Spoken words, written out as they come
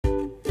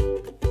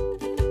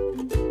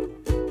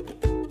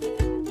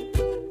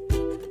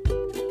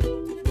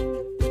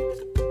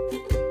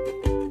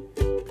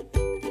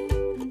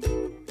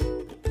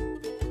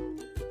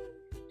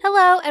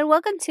Hello and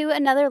welcome to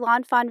another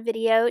Lawn Fawn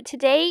video.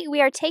 Today we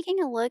are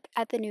taking a look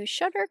at the new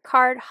Shutter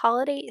Card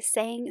Holiday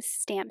Saying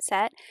stamp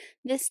set.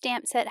 This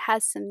stamp set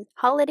has some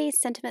holiday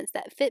sentiments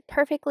that fit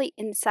perfectly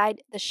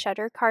inside the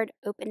Shutter Card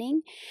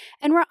opening.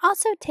 And we're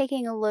also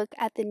taking a look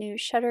at the new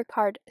Shutter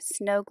Card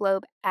Snow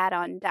Globe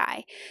add-on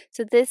die.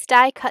 So this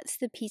die cuts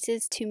the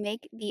pieces to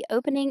make the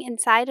opening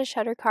inside a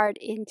Shutter Card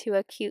into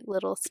a cute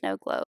little snow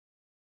globe.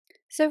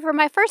 So for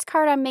my first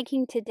card I'm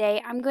making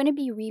today, I'm going to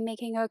be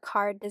remaking a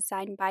card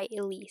designed by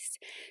Elise.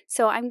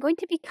 So I'm going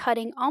to be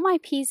cutting all my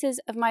pieces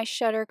of my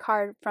Shutter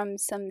card from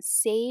some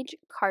sage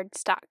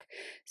cardstock.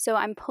 So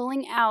I'm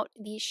pulling out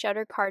the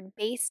Shutter card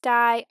base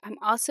die. I'm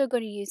also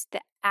going to use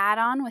the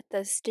add-on with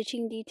the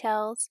stitching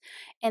details,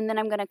 and then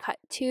I'm going to cut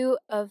two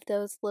of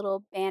those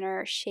little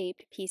banner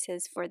shaped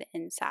pieces for the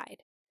inside.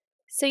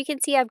 So you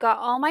can see I've got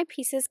all my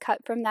pieces cut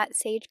from that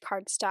sage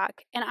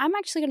cardstock, and I'm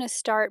actually going to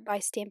start by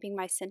stamping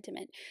my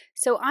sentiment.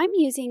 So I'm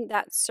using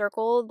that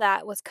circle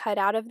that was cut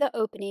out of the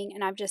opening,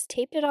 and I've just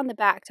taped it on the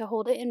back to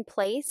hold it in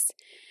place.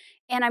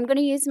 And I'm going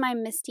to use my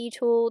Misty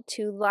tool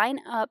to line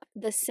up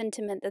the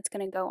sentiment that's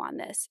going to go on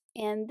this.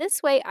 And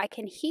this way I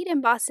can heat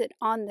emboss it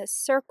on the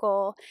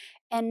circle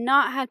and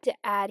not have to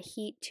add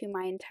heat to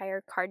my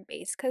entire card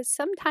base, because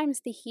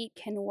sometimes the heat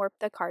can warp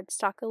the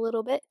cardstock a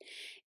little bit,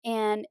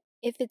 and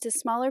if it's a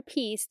smaller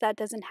piece, that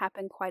doesn't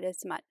happen quite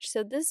as much.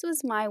 So this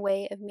was my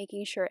way of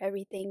making sure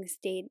everything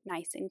stayed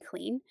nice and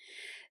clean.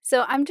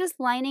 So I'm just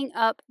lining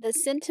up the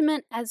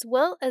sentiment as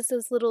well as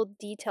those little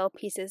detail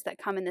pieces that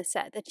come in the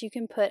set that you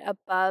can put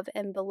above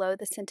and below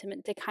the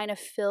sentiment to kind of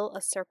fill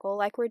a circle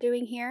like we're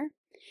doing here.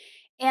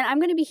 And I'm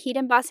going to be heat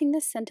embossing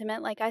this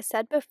sentiment like I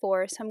said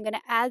before, so I'm going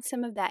to add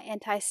some of that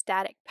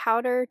anti-static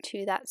powder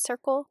to that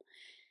circle.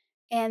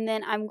 And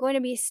then I'm going to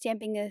be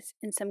stamping this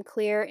in some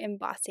clear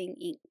embossing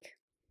ink.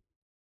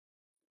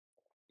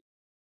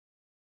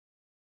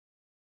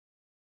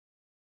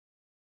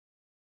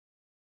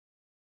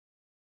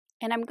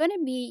 And I'm going to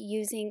be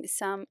using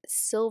some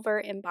silver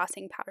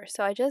embossing powder.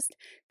 So I just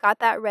got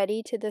that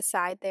ready to the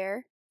side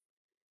there.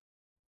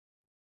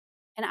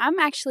 And I'm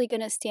actually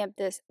going to stamp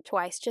this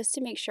twice just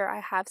to make sure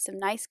I have some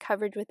nice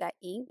coverage with that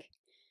ink.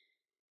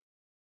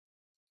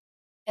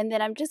 And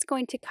then I'm just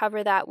going to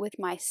cover that with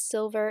my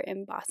silver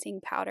embossing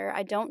powder.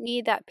 I don't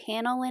need that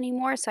panel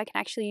anymore, so I can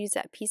actually use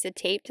that piece of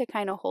tape to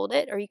kind of hold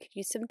it, or you could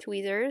use some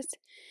tweezers.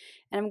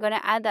 And I'm going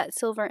to add that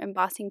silver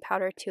embossing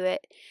powder to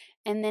it.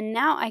 And then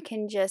now I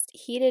can just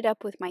heat it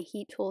up with my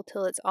heat tool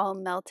till it's all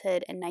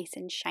melted and nice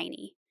and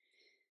shiny.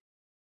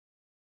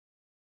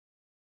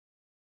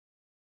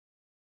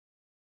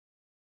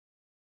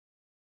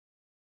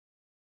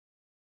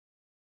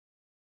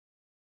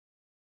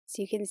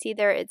 So you can see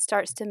there it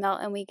starts to melt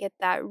and we get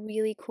that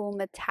really cool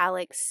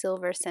metallic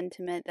silver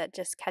sentiment that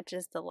just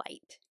catches the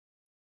light.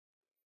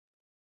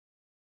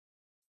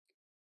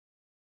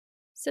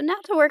 So now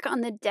to work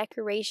on the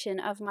decoration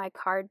of my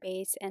card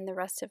base and the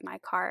rest of my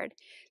card.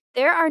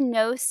 There are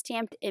no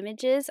stamped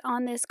images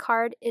on this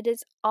card. It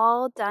is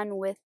all done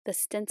with the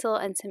stencil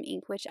and some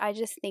ink, which I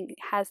just think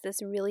has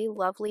this really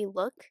lovely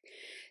look.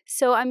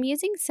 So I'm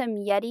using some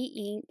Yeti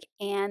ink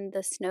and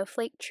the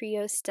Snowflake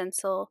Trio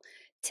stencil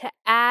to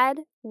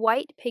add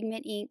white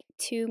pigment ink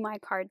to my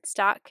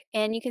cardstock.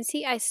 And you can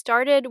see I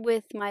started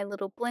with my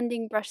little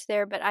blending brush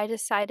there, but I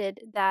decided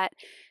that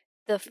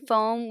the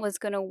foam was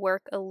going to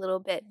work a little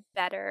bit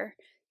better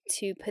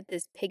to put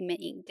this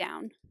pigment ink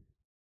down.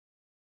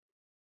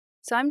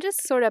 So I'm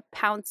just sort of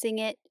pouncing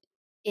it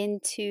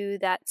into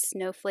that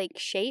snowflake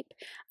shape.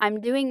 I'm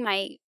doing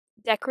my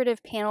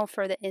decorative panel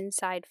for the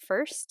inside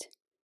first.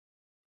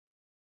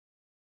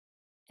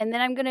 And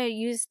then I'm going to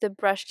use the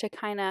brush to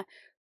kind of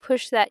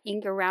push that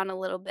ink around a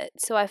little bit.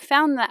 So I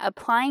found that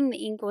applying the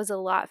ink was a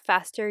lot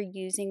faster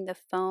using the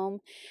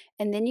foam,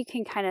 and then you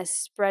can kind of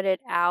spread it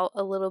out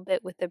a little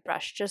bit with the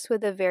brush, just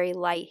with a very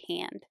light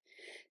hand.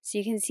 So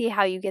you can see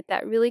how you get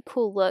that really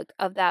cool look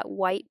of that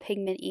white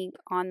pigment ink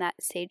on that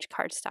sage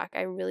cardstock.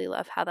 I really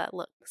love how that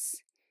looks.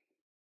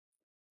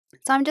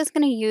 So I'm just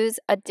going to use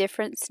a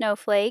different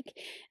snowflake.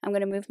 I'm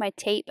going to move my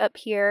tape up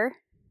here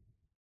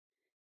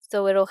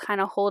so it'll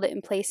kind of hold it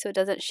in place so it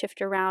doesn't shift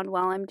around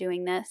while I'm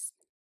doing this.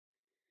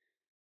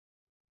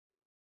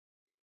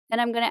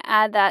 And I'm going to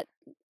add that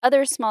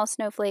other small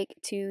snowflake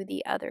to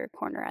the other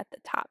corner at the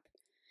top.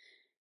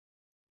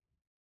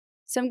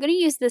 So I'm going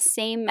to use the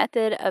same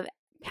method of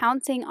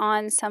pouncing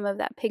on some of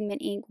that pigment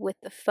ink with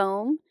the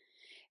foam,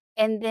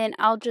 and then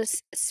I'll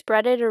just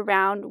spread it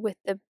around with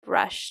the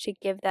brush to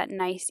give that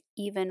nice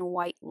even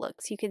white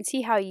look. So you can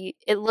see how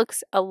it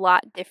looks a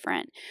lot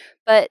different,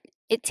 but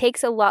it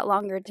takes a lot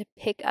longer to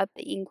pick up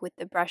the ink with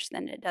the brush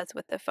than it does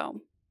with the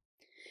foam.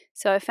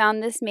 So I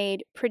found this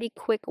made pretty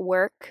quick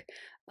work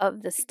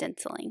of the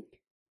stenciling.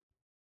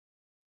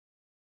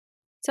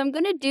 So I'm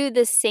going to do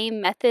the same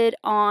method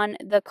on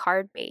the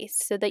card base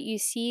so that you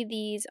see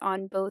these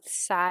on both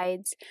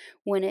sides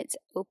when it's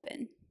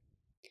open.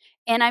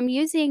 And I'm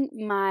using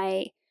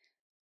my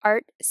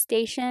art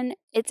station.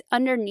 It's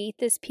underneath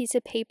this piece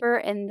of paper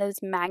and those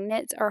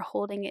magnets are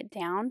holding it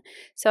down.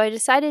 So I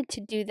decided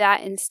to do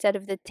that instead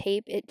of the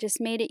tape. It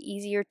just made it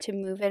easier to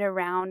move it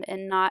around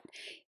and not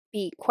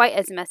be quite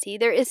as messy.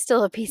 There is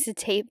still a piece of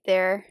tape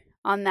there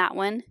on that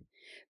one,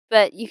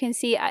 but you can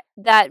see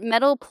that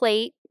metal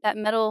plate, that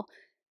metal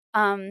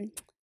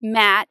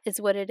mat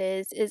is what it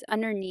is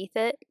underneath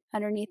it,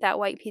 underneath that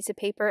white piece of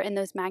paper, and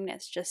those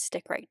magnets just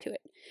stick right to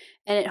it,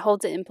 and it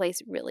holds it in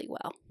place really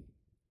well.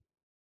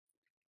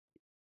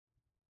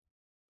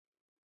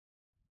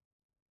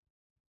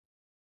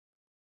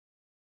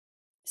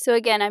 So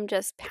again, I'm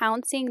just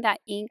pouncing that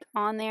ink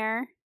on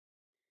there,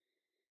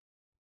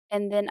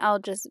 and then I'll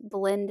just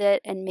blend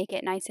it and make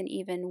it nice and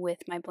even with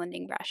my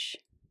blending brush.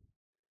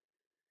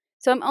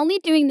 So I'm only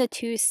doing the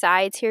two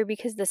sides here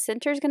because the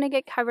center is going to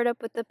get covered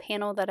up with the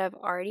panel that I've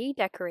already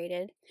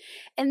decorated.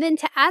 And then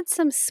to add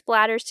some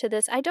splatters to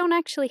this, I don't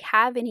actually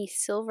have any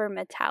silver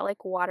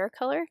metallic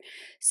watercolor,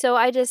 so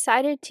I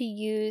decided to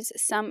use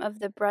some of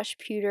the brush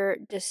pewter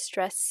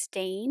distress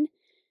stain.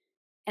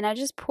 And I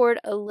just poured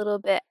a little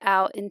bit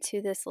out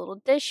into this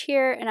little dish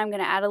here, and I'm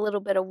going to add a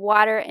little bit of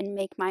water and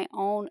make my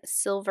own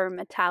silver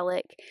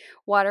metallic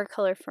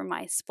watercolor for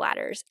my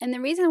splatters. And the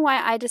reason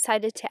why I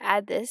decided to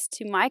add this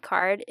to my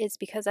card is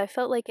because I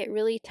felt like it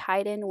really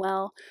tied in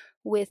well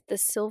with the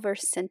silver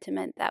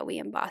sentiment that we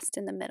embossed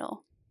in the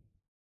middle.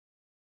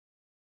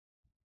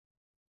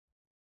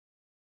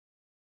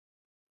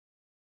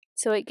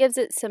 So it gives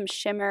it some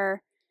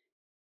shimmer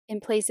in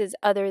places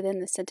other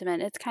than the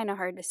sentiment. It's kind of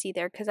hard to see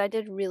there because I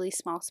did really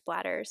small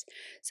splatters.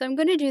 So I'm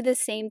going to do the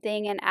same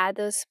thing and add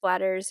those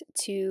splatters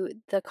to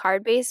the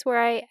card base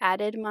where I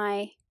added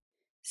my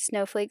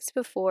snowflakes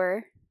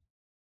before.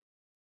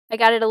 I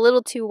got it a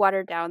little too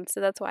watered down,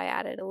 so that's why I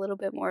added a little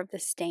bit more of the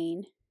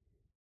stain.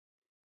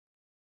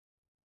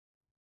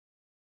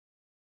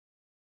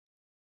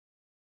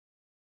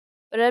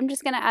 But I'm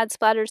just going to add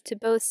splatters to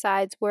both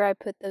sides where I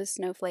put those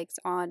snowflakes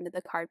on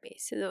the card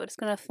base. So it's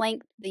going to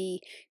flank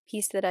the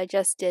piece that I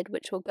just did,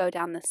 which will go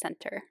down the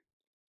center.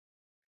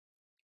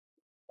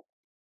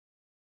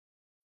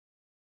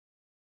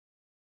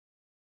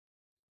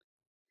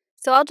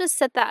 So I'll just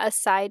set that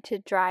aside to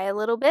dry a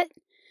little bit.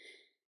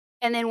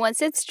 And then once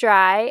it's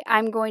dry,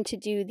 I'm going to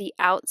do the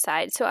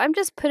outside. So I'm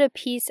just put a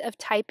piece of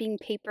typing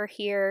paper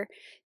here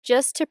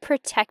just to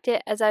protect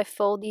it as I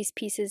fold these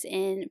pieces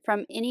in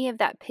from any of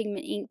that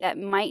pigment ink that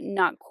might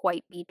not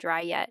quite be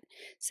dry yet,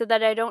 so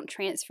that I don't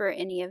transfer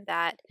any of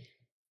that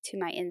to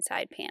my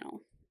inside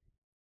panel.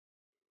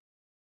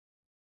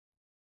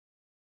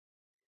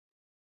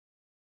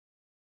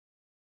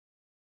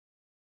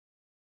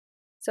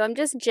 So I'm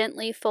just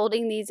gently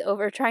folding these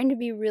over, trying to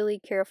be really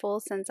careful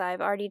since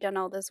I've already done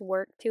all this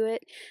work to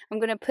it. I'm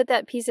going to put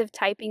that piece of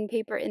typing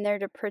paper in there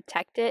to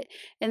protect it,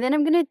 and then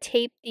I'm going to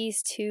tape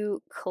these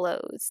two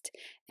closed.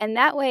 And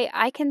that way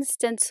I can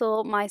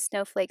stencil my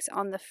snowflakes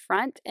on the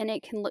front and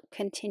it can look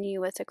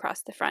continuous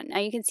across the front. Now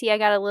you can see I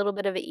got a little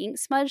bit of an ink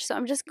smudge, so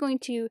I'm just going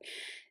to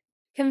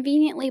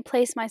conveniently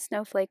place my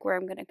snowflake where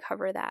I'm going to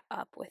cover that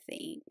up with the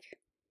ink.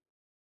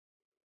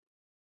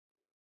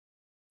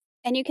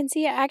 And you can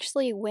see it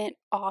actually went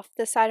off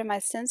the side of my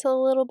stencil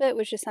a little bit,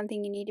 which is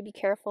something you need to be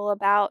careful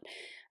about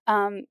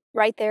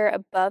right there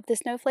above the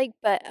snowflake,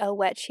 but a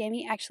wet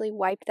chamois actually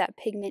wiped that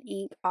pigment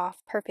ink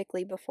off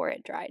perfectly before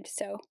it dried.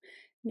 So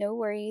no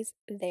worries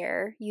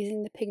there.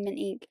 Using the pigment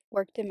ink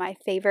worked in my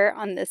favor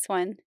on this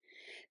one.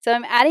 So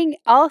I'm adding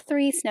all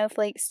three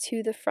snowflakes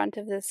to the front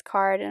of this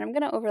card, and I'm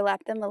going to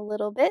overlap them a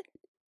little bit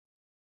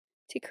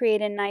to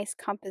create a nice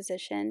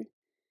composition.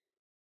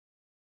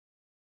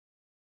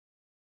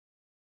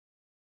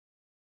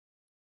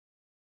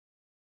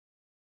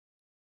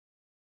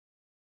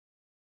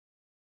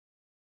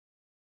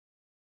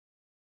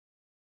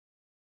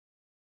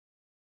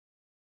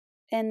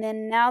 And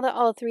then now that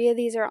all three of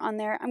these are on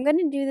there, I'm going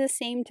to do the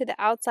same to the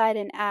outside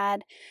and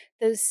add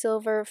those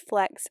silver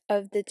flecks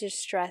of the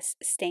distress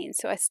stain.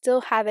 So I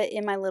still have it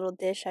in my little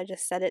dish. I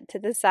just set it to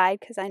the side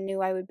because I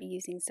knew I would be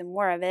using some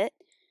more of it.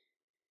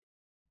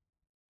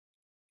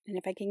 And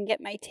if I can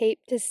get my tape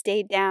to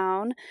stay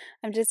down,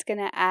 I'm just going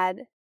to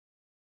add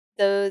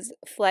those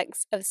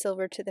flecks of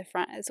silver to the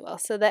front as well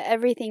so that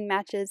everything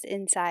matches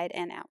inside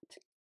and out.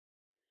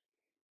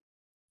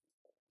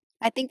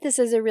 I think this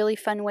is a really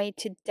fun way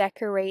to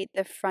decorate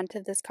the front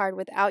of this card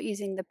without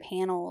using the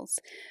panels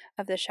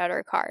of the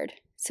shutter card.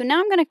 So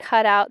now I'm going to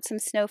cut out some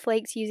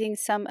snowflakes using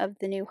some of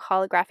the new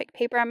holographic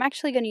paper. I'm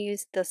actually going to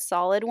use the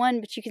solid one,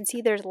 but you can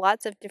see there's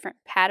lots of different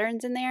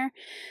patterns in there.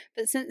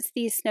 But since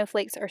these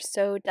snowflakes are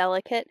so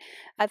delicate,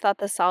 I thought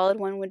the solid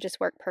one would just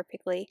work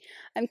perfectly.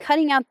 I'm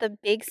cutting out the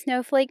big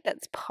snowflake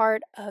that's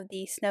part of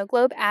the snow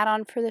globe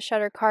add-on for the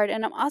shutter card,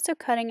 and I'm also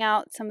cutting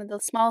out some of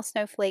the small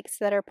snowflakes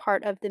that are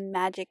part of the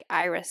magic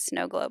iris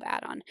snow globe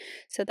add-on.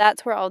 So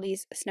that's where all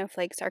these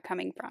snowflakes are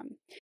coming from.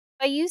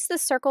 I used the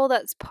circle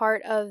that's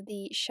part of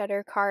the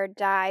shutter card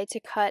die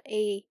to cut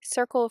a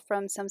circle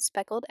from some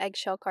speckled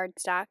eggshell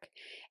cardstock.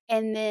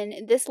 And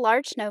then this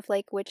large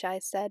snowflake, which I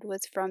said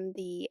was from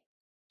the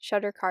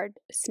Shutter Card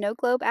Snow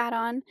Globe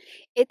add-on.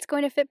 It's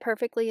going to fit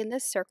perfectly in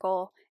this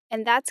circle,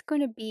 and that's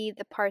going to be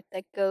the part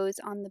that goes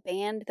on the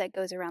band that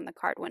goes around the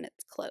card when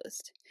it's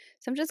closed.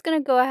 So I'm just going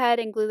to go ahead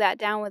and glue that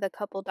down with a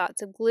couple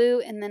dots of glue,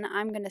 and then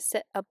I'm going to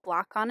set a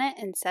block on it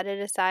and set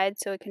it aside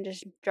so it can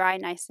just dry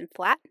nice and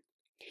flat.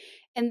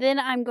 And then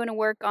I'm going to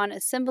work on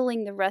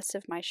assembling the rest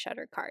of my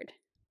shutter card.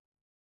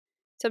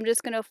 So I'm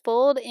just going to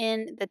fold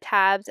in the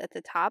tabs at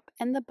the top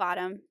and the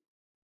bottom.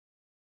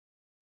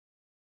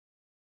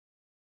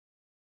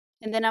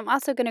 And then I'm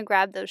also going to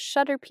grab those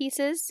shutter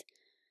pieces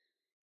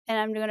and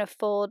I'm going to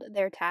fold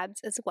their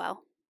tabs as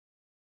well.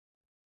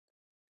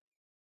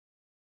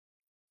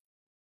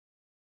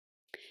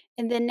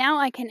 And then now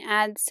I can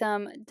add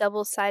some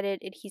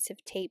double-sided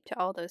adhesive tape to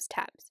all those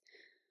tabs.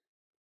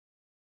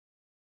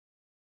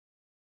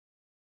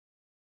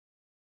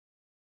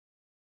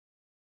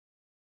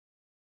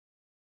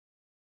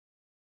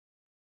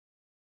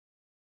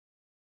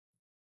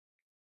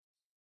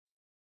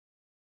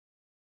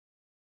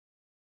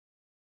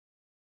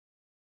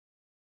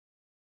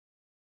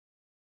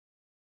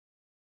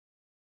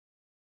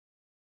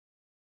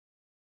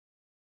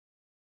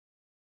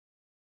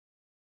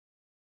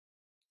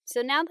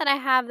 So now that I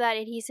have that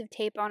adhesive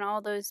tape on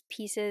all those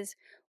pieces,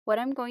 what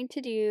I'm going to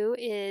do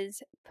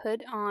is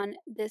put on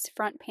this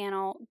front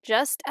panel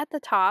just at the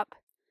top.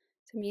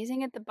 So I'm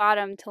using at the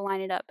bottom to line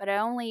it up, but I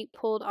only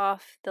pulled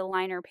off the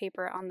liner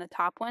paper on the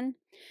top one.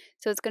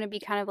 So it's going to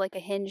be kind of like a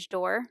hinge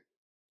door.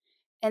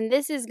 And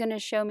this is going to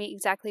show me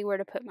exactly where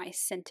to put my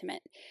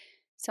sentiment.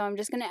 So I'm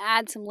just going to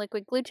add some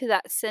liquid glue to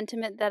that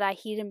sentiment that I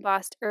heat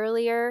embossed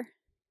earlier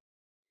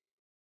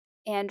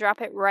and drop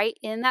it right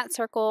in that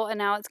circle, and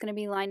now it's going to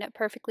be lined up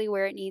perfectly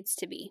where it needs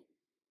to be.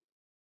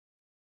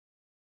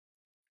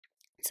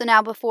 So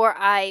now before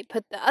I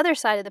put the other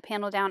side of the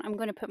panel down, I'm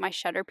going to put my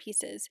shutter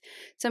pieces.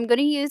 So I'm going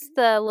to use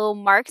the little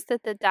marks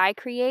that the die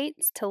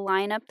creates to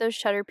line up those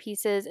shutter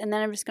pieces, and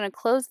then I'm just going to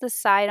close the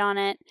side on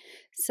it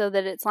so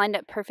that it's lined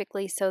up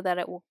perfectly so that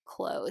it will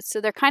close.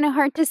 So they're kind of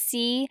hard to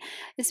see,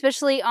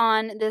 especially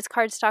on this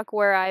cardstock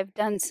where I've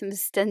done some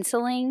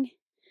stenciling.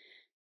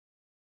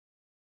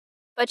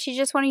 But you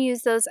just want to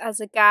use those as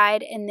a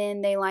guide, and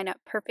then they line up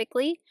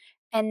perfectly.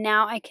 And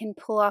now I can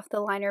pull off the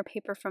liner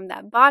paper from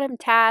that bottom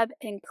tab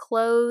and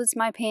close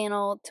my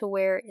panel to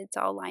where it's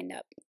all lined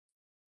up.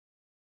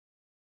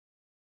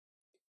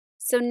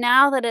 So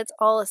now that it's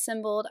all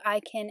assembled, I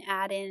can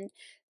add in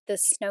the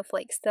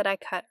snowflakes that I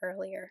cut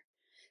earlier.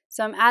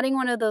 So I'm adding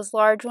one of those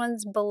large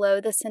ones below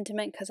the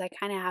sentiment because I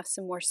kind of have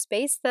some more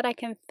space that I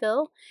can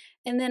fill.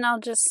 And then I'll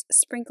just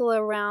sprinkle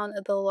around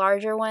the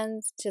larger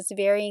ones, just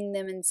varying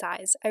them in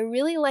size. I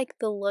really like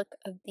the look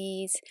of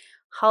these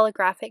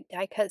holographic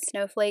die cut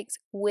snowflakes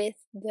with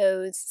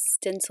those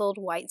stenciled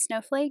white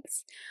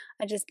snowflakes.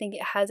 I just think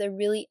it has a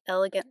really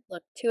elegant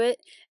look to it,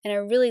 and I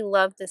really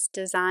love this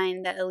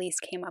design that Elise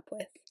came up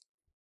with.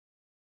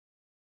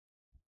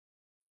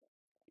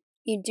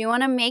 You do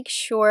want to make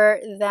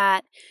sure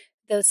that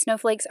those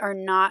snowflakes are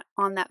not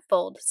on that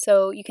fold.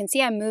 So you can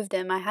see I moved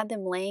them. I had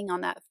them laying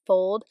on that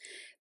fold,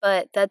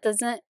 but that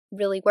doesn't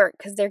really work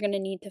because they're going to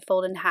need to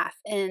fold in half.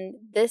 And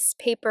this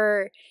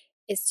paper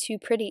is too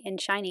pretty and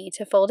shiny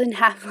to fold in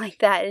half like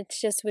that. It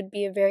just would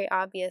be a very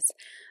obvious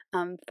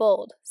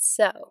fold.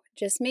 So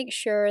just make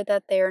sure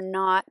that they're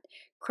not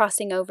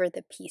crossing over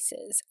the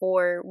pieces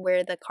or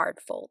where the card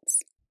folds.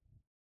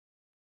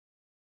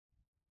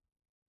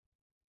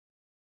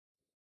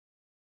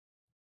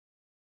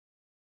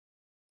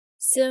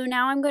 So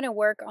now I'm going to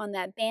work on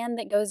that band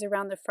that goes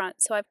around the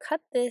front. So I've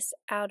cut this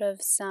out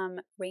of some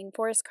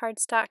rainforest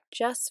cardstock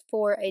just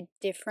for a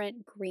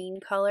different green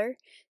color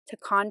to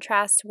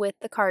contrast with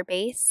the card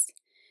base.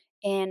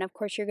 And of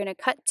course you're going to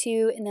cut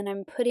two, and then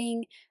I'm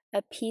putting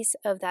a piece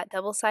of that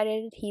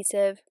double-sided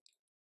adhesive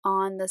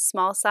on the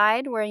small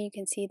side where you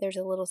can see there's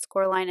a little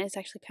score line. It's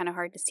actually kind of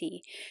hard to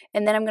see.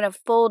 And then I'm going to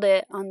fold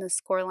it on the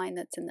score line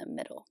that's in the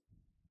middle.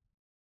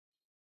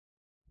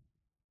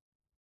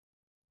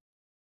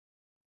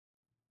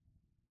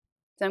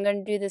 So I'm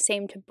going to do the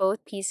same to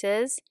both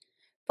pieces,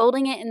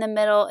 folding it in the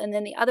middle, and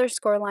then the other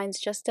score line's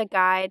just a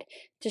guide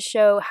to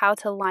show how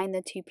to line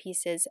the two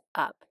pieces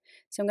up.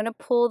 So I'm going to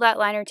pull that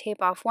liner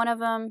tape off one of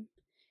them,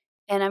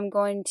 and I'm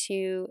going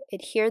to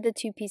adhere the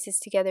two pieces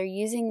together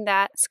using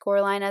that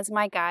score line as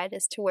my guide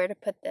as to where to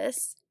put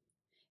this.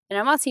 And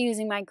I'm also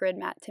using my grid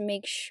mat to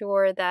make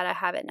sure that I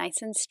have it nice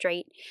and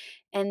straight.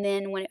 And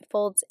then when it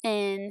folds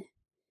in,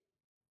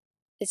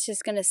 it's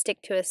just going to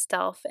stick to a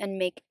shelf and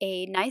make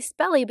a nice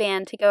belly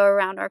band to go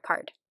around our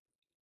card.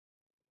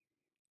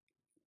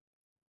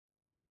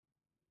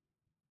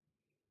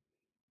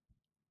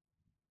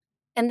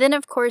 And then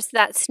of course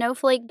that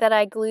snowflake that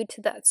I glued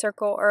to that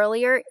circle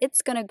earlier,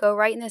 it's going to go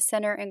right in the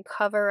center and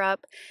cover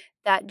up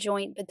that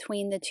joint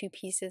between the two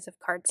pieces of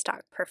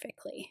cardstock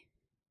perfectly.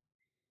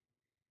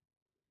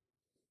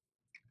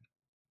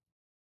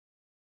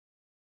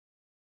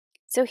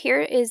 So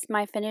here is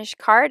my finished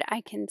card.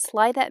 I can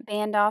slide that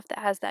band off that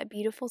has that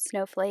beautiful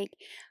snowflake,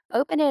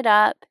 open it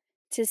up,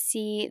 to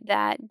see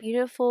that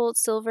beautiful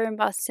silver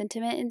embossed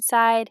sentiment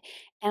inside,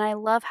 and I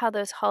love how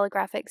those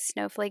holographic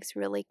snowflakes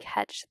really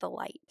catch the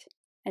light.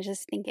 I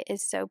just think it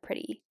is so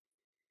pretty.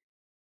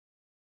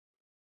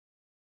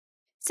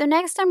 So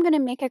next I'm going to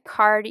make a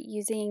card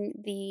using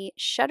the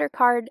Shutter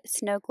Card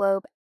Snow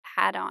Globe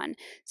add-on.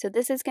 So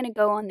this is going to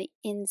go on the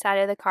inside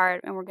of the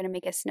card and we're going to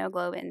make a snow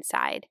globe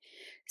inside.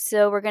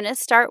 So we're going to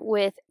start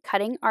with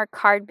cutting our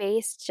card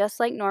base just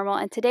like normal,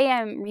 and today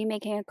I'm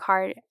remaking a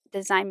card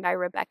designed by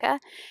Rebecca,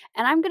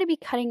 and I'm going to be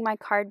cutting my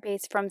card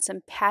base from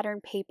some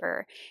pattern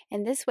paper,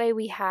 and this way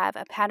we have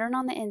a pattern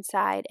on the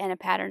inside and a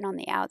pattern on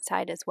the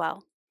outside as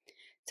well.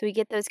 So we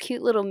get those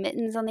cute little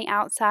mittens on the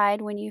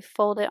outside when you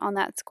fold it on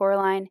that score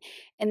line,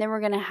 and then we're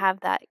going to have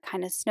that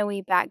kind of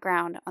snowy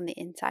background on the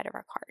inside of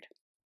our card.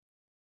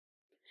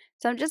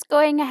 So I'm just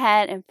going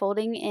ahead and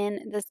folding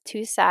in the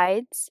two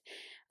sides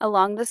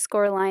along the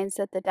score lines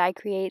that the die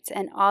creates,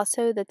 and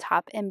also the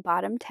top and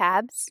bottom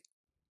tabs.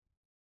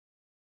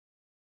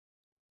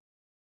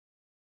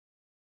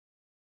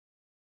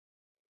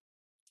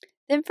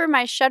 Then for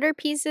my shutter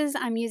pieces,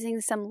 I'm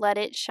using some Let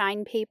It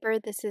Shine paper.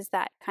 This is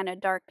that kind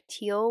of dark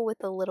teal with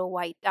the little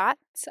white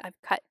dots.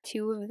 I've cut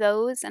 2 of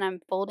those and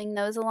I'm folding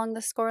those along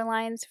the score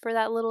lines for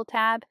that little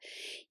tab.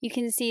 You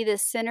can see the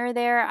center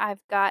there.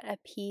 I've got a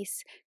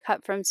piece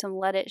cut from some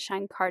Let It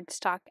Shine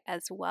cardstock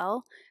as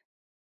well.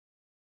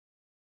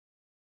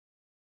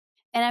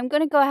 And I'm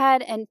going to go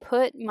ahead and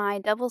put my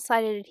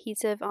double-sided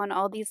adhesive on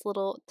all these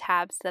little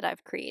tabs that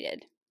I've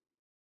created.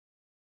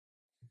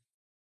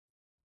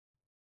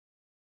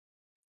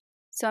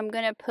 So I'm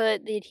going to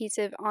put the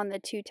adhesive on the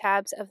 2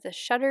 tabs of the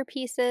shutter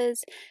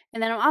pieces,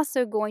 and then I'm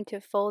also going to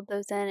fold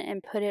those in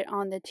and put it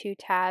on the 2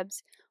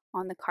 tabs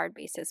on the card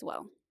base as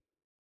well.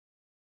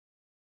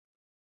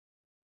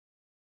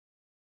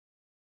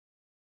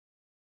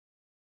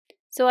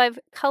 So I've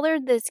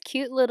colored this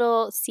cute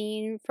little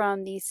scene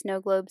from the snow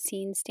globe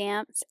scene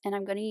stamps, and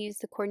I'm going to use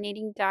the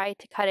coordinating die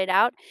to cut it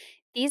out.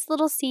 These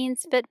little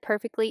scenes fit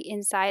perfectly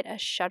inside a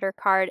shutter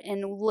card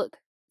and look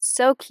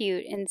so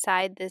cute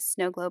inside this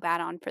snow globe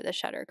add-on for the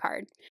shutter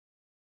card.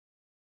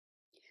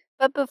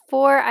 But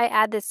before I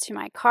add this to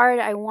my card,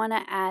 I want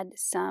to add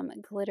some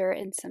glitter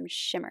and some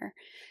shimmer.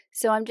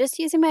 So I'm just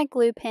using my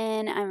glue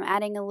pen. I'm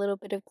adding a little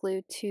bit of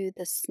glue to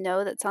the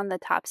snow that's on the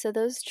tops of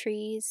those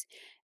trees,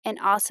 and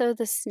also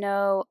the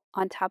snow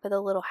on top of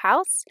the little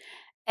house.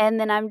 And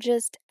then I'm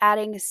just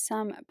adding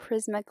some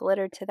prisma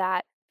glitter to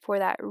that for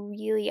that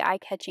really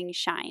eye-catching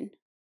shine.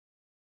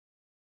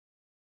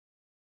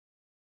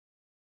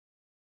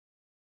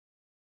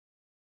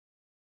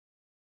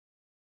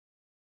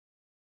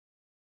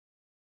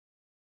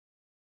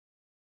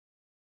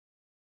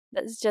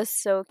 That's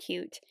just so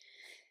cute.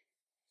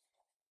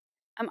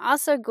 I'm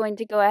also going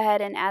to go ahead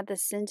and add the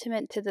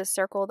sentiment to the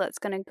circle that's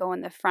going to go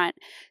in the front.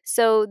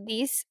 So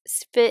these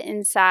fit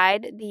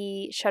inside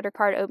the shutter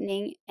card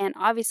opening, and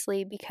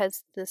obviously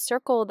because the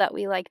circle that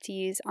we like to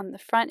use on the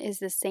front is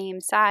the same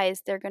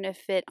size, they're going to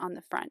fit on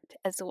the front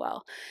as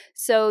well.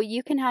 So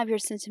you can have your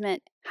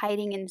sentiment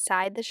hiding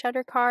inside the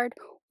shutter card,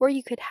 or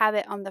you could have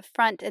it on the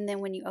front, and then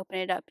when you open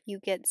it up, you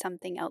get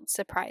something else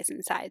surprise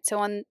inside. So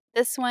on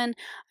this one,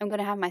 I'm going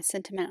to have my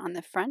sentiment on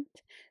the front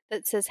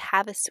that says,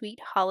 "Have a sweet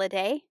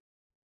holiday."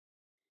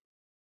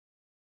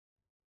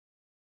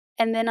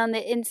 And then on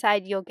the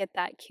inside, you'll get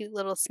that cute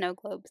little snow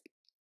globe.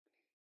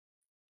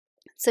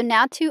 So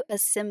now to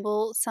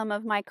assemble some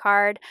of my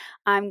card,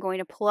 I'm going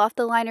to pull off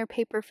the liner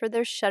paper for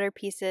those shutter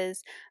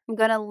pieces. I'm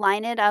going to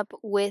line it up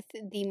with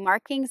the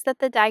markings that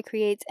the die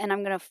creates, and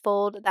I'm going to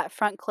fold that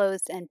front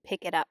closed and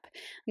pick it up.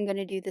 I'm going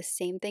to do the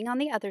same thing on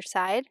the other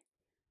side.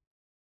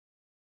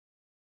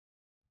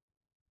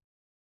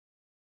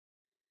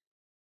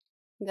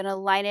 I'm going to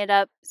line it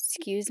up,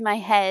 excuse my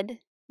head.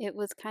 It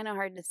was kind of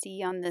hard to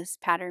see on this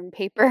pattern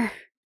paper.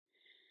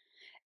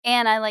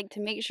 And I like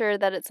to make sure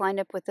that it's lined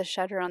up with the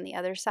shutter on the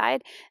other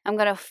side. I'm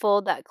going to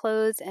fold that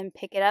closed and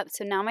pick it up.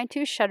 So now my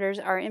 2 shutters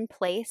are in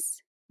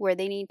place where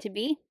they need to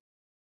be.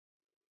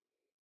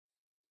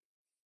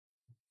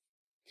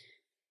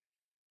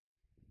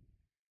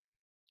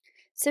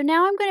 So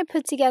now I'm going to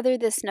put together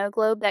the snow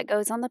globe that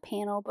goes on the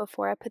panel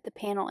before I put the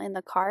panel in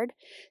the card.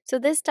 So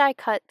this die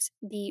cuts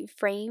the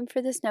frame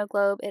for the snow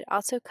globe. It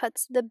also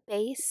cuts the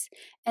base,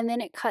 and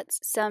then it cuts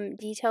some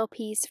detail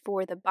piece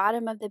for the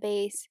bottom of the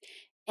base.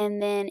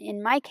 And then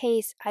in my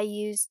case, I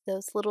used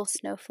those little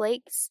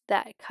snowflakes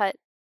that cut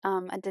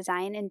a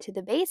design into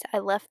the base. I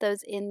left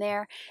those in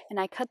there and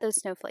I cut those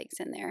snowflakes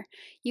in there.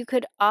 You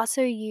could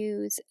also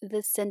use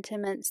the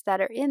sentiments that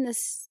are in the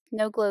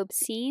snow globe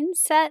scene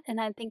set, and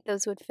I think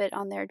those would fit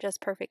on there just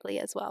perfectly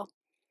as well.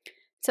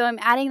 So I'm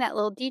adding that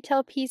little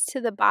detail piece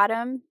to the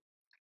bottom,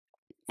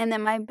 and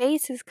then my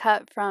base is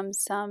cut from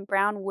some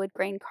brown wood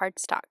grain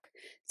cardstock.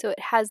 So it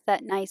has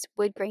that nice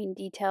wood grain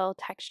detail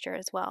texture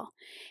as well.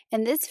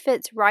 And this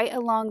fits right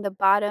along the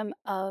bottom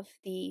of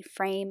the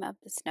frame of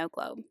the snow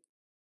globe.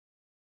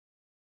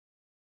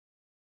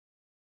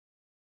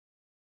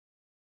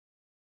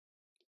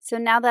 So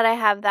now that I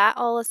have that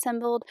all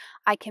assembled,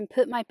 I can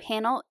put my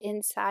panel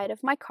inside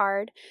of my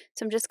card.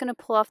 So I'm just going to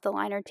pull off the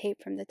liner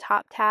tape from the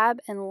top tab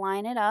and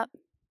line it up.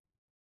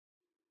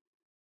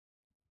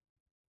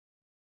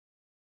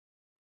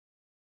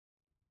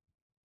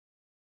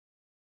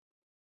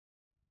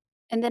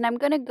 And then I'm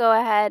going to go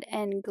ahead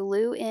and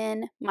glue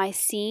in my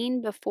scene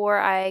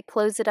before I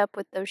close it up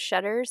with those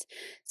shutters.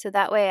 So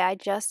that way I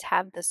just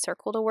have the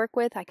circle to work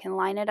with. I can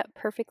line it up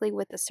perfectly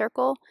with the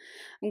circle.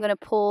 I'm going to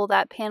pull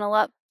that panel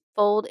up,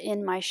 fold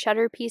in my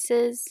shutter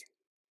pieces,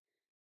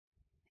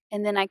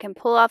 and then I can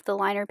pull off the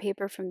liner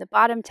paper from the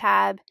bottom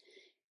tab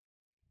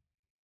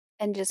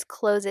and just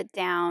close it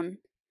down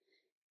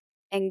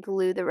and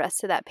glue the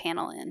rest of that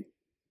panel in.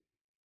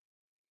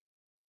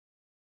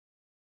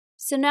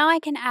 So now I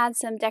can add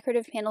some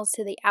decorative panels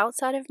to the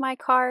outside of my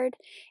card,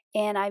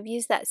 and I've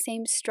used that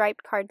same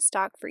striped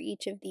cardstock for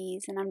each of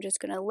these, and I'm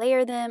just going to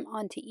layer them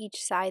onto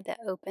each side that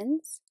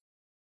opens.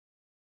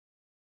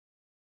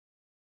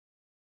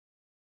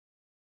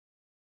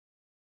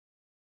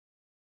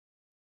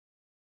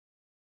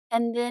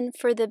 And then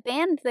for the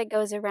band that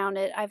goes around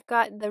it, I've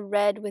got the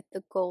red with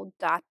the gold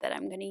dot that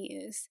I'm going to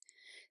use.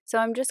 So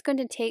I'm just going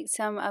to take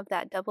some of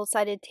that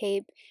double-sided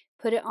tape,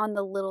 put it on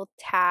the little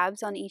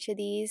tabs on each of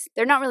these.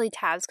 They're not really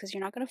tabs because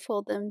you're not going to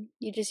fold them.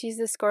 You just use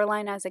the score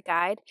line as a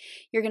guide.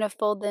 You're going to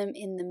fold them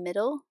in the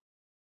middle.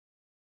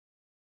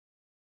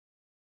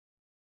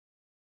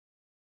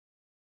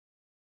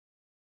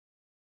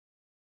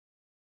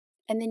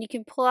 And then you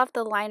can pull off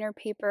the liner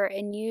paper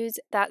and use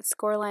that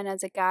score line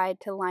as a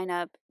guide to line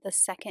up the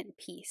second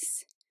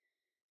piece.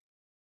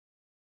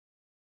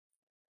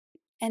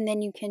 And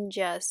then you can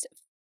just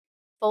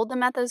fold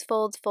them at those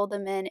folds, fold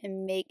them in,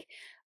 and make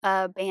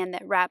a band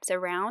that wraps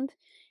around.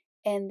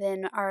 And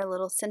then our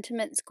little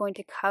sentiment's going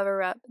to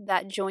cover up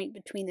that joint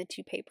between the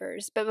two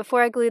papers. But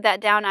before I glue that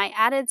down, I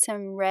added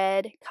some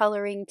red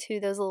coloring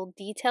to those little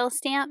detail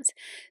stamps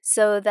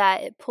so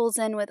that it pulls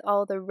in with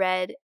all the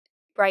red,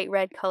 bright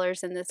red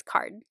colors in this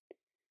card.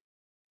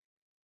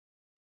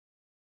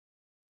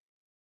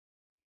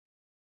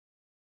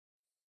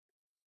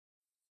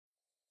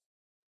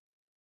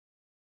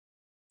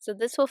 So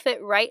this will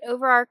fit right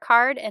over our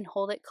card and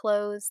hold it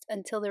closed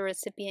until the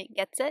recipient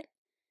gets it.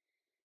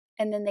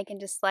 And then they can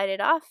just slide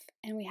it off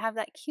and we have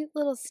that cute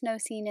little snow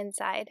scene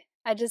inside.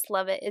 I just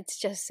love it. It's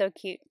just so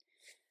cute.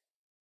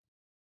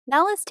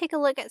 Now let's take a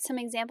look at some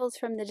examples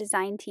from the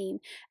design team.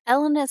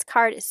 Elena's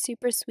card is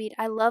super sweet.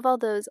 I love all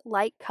those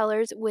light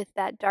colors with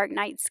that dark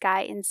night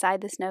sky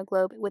inside the snow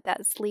globe with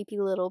that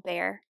sleepy little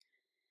bear.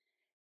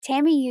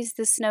 Tammy used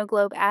the snow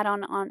globe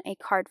add-on on a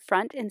card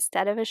front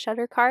instead of a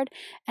shutter card,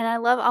 and I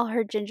love all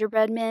her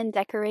gingerbread men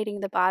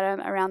decorating the bottom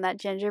around that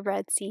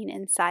gingerbread scene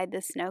inside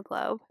the snow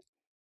globe.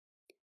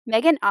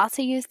 Megan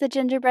also used the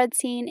gingerbread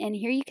scene, and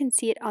here you can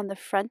see it on the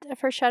front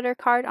of her shutter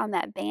card on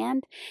that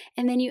band,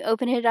 and then you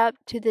open it up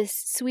to this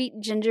sweet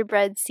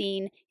gingerbread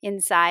scene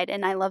inside,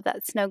 and I love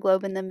that snow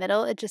globe in the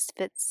middle. It just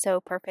fits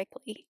so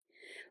perfectly.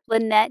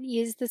 Lynette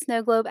used the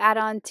snow globe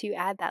add-on to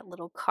add that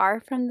little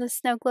car from the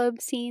snow globe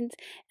scenes,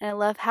 and I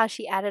love how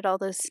she added all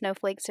those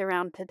snowflakes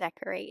around to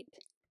decorate.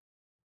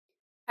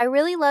 I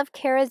really love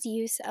Kara's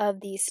use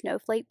of the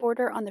snowflake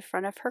border on the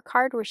front of her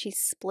card where she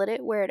split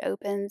it where it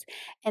opens,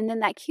 and then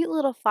that cute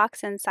little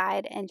fox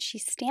inside, and she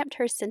stamped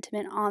her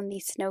sentiment on the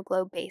snow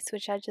globe base,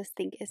 which I just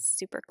think is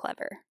super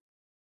clever.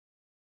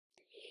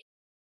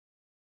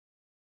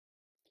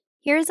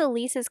 Here's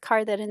Elise's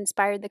card that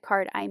inspired the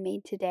card I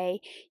made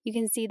today. You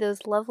can see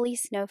those lovely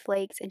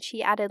snowflakes, and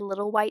she added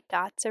little white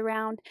dots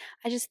around.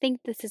 I just think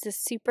this is a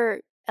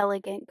super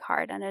elegant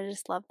card, and I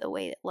just love the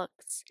way it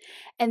looks.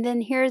 And then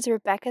here's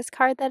Rebecca's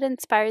card that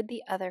inspired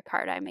the other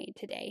card I made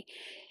today.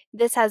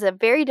 This has a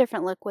very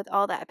different look with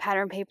all that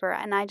pattern paper,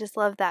 and I just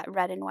love that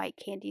red and white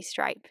candy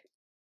stripe.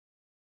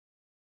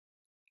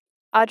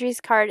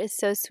 Audrey's card is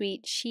so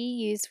sweet. She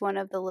used one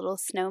of the little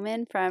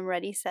snowmen from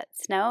Ready, Set,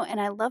 Snow, and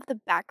I love the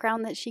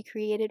background that she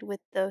created with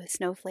the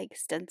snowflake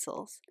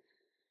stencils.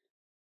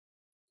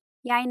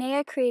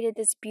 Yainea created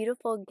this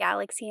beautiful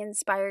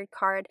galaxy-inspired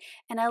card,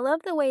 and I love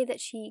the way that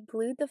she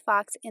glued the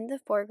fox in the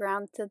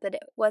foreground so that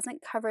it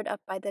wasn't covered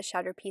up by the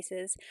shutter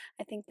pieces.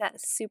 I think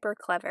that's super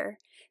clever.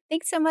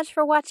 Thanks so much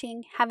for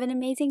watching. Have an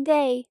amazing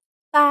day.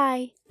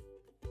 Bye!